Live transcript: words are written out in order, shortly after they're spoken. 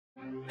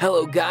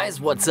Hello guys,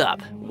 what's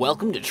up?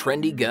 Welcome to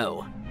Trendy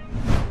Go.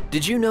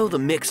 Did you know the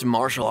mixed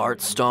martial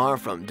arts star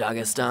from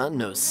Dagestan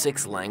knows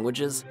 6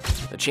 languages?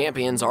 The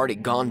champion's already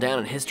gone down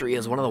in history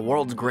as one of the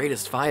world's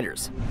greatest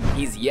fighters.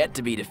 He's yet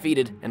to be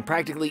defeated, and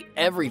practically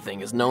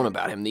everything is known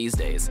about him these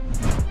days.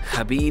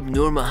 Khabib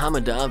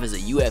Nurmagomedov is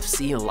a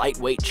UFC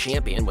Lightweight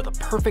champion with a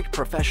perfect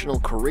professional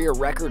career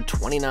record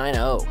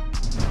 29-0.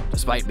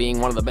 Despite being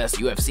one of the best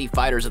UFC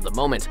fighters at the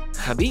moment,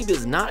 Khabib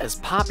is not as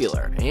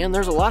popular, and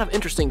there's a lot of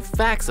interesting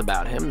facts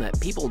about him that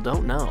people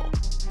don't know.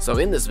 So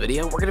in this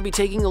video, we're going to be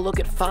taking a look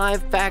at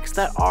 5 facts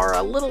that are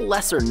a little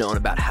lesser known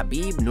about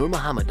Khabib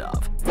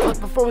Nurmagomedov. But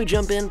before we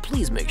jump in,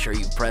 please make sure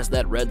you press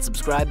that red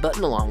subscribe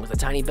button along with the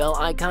tiny bell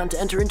icon to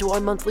enter into our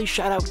monthly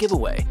shoutout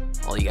giveaway.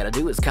 All you gotta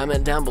do is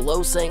comment down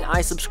below saying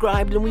I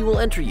subscribed and we will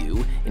enter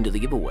you into the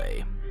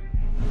giveaway.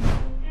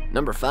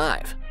 Number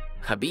 5.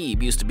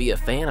 Khabib used to be a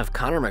fan of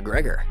Conor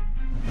McGregor.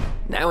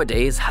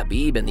 Nowadays,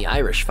 Khabib and the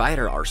Irish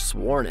fighter are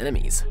sworn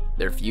enemies.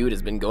 Their feud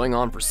has been going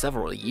on for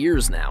several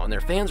years now, and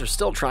their fans are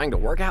still trying to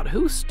work out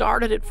who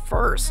started it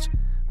first.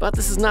 But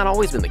this has not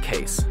always been the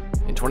case.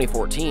 In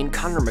 2014,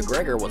 Conor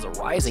McGregor was a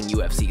rising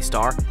UFC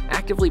star,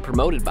 actively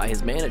promoted by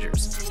his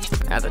managers.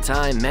 At the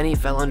time, many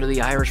fell under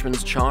the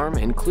Irishman's charm,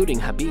 including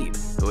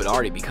Khabib, who had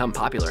already become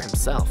popular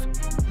himself.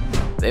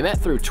 They met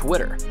through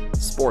Twitter.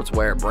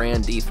 Sportswear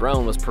brand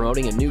Dethrone was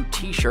promoting a new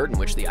t-shirt in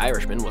which the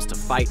Irishman was to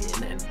fight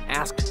in and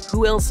asked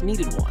who else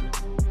needed one.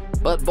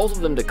 But both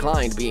of them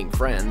declined being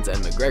friends, and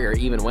McGregor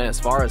even went as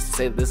far as to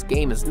say that this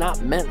game is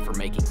not meant for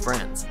making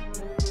friends.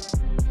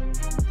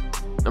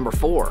 Number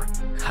 4.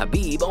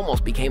 Khabib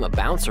almost became a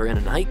bouncer in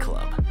a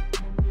nightclub.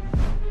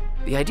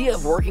 The idea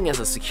of working as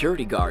a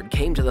security guard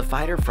came to the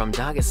fighter from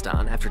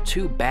Dagestan after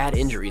 2 bad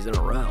injuries in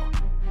a row.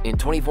 In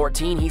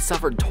 2014, he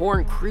suffered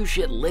torn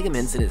cruciate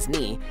ligaments in his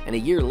knee, and a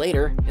year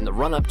later, in the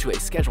run-up to a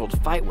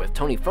scheduled fight with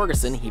Tony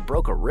Ferguson, he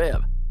broke a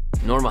rib.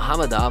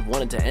 Nurmagomedov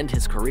wanted to end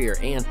his career,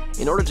 and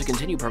in order to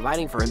continue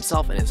providing for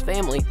himself and his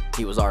family,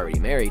 he was already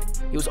married,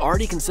 he was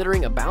already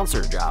considering a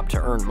bouncer's job to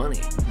earn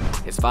money.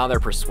 His father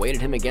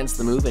persuaded him against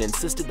the move and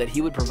insisted that he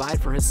would provide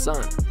for his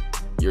son.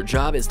 "Your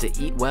job is to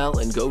eat well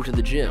and go to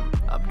the gym,"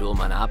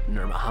 Abdulmanap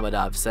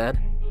Nurmagomedov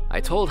said. "I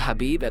told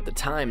Khabib at the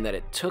time that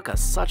it took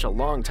us such a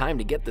long time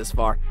to get this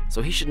far,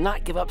 so he should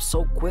not give up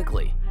so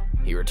quickly.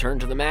 He returned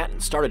to the mat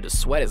and started to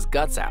sweat his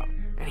guts out,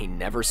 and he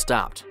never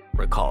stopped,"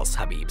 recalls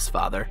Khabib's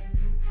father.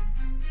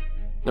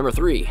 Number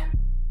 3.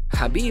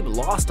 Khabib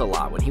lost a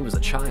lot when he was a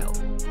child.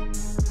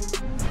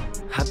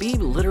 Khabib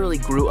literally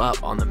grew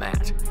up on the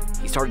mat.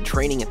 He started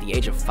training at the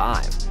age of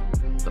 5.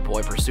 The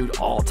boy pursued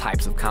all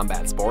types of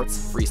combat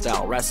sports: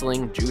 freestyle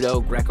wrestling, judo,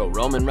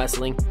 Greco-Roman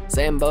wrestling,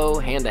 sambo,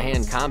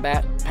 hand-to-hand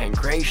combat,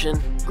 pankration,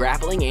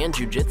 grappling, and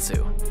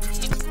jiu-jitsu.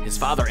 His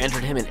father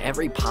entered him in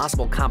every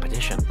possible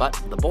competition, but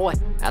the boy,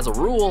 as a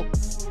rule,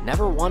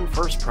 never won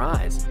first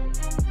prize.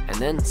 And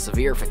then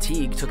severe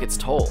fatigue took its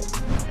toll.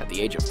 At the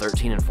age of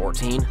 13 and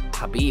 14,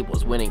 Khabib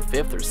was winning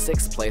 5th or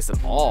 6th place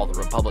at all the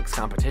Republic's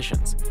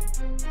competitions.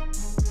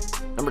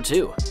 Number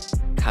 2.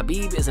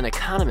 Khabib is an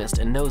economist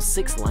and knows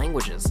 6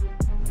 languages.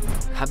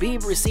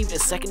 Khabib received a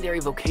secondary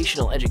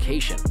vocational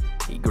education.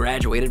 He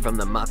graduated from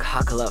the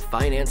Makhachkala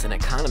Finance and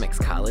Economics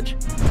College.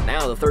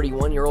 Now the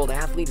 31-year-old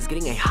athlete is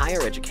getting a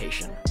higher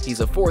education. He's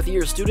a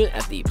 4th-year student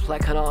at the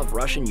Plekhanov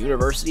Russian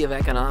University of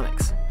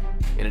Economics.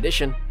 In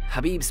addition,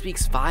 Khabib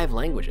speaks 5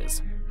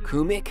 languages: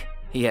 Kumyk,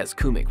 he has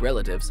Kumyk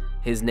relatives,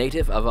 his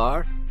native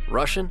Avar,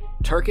 Russian,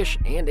 Turkish,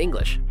 and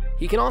English.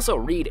 He can also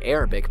read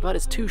Arabic, but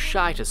is too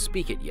shy to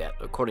speak it yet,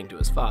 according to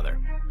his father.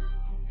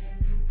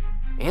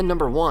 And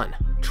number 1,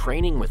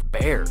 training with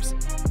bears.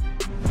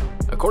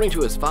 According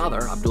to his father,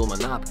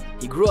 Abdulmanap,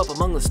 he grew up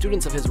among the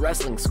students of his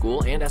wrestling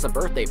school, and as a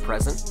birthday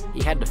present,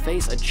 he had to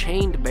face a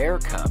chained bear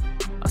cub.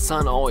 A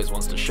son always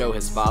wants to show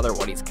his father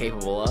what he's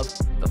capable of.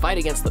 The fight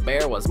against the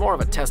bear was more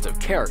of a test of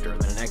character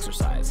than an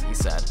exercise, he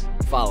said,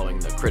 following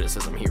the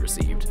criticism he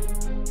received.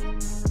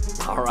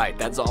 Alright,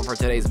 that's all for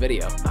today's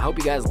video. I hope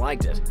you guys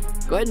liked it.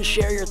 Go ahead and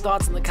share your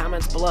thoughts in the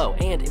comments below,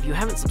 and if you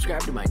haven't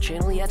subscribed to my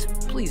channel yet,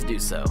 please do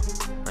so.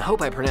 I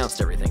hope I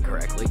pronounced everything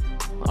correctly.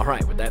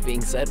 Alright, with that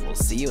being said, we'll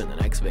see you in the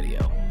next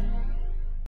video.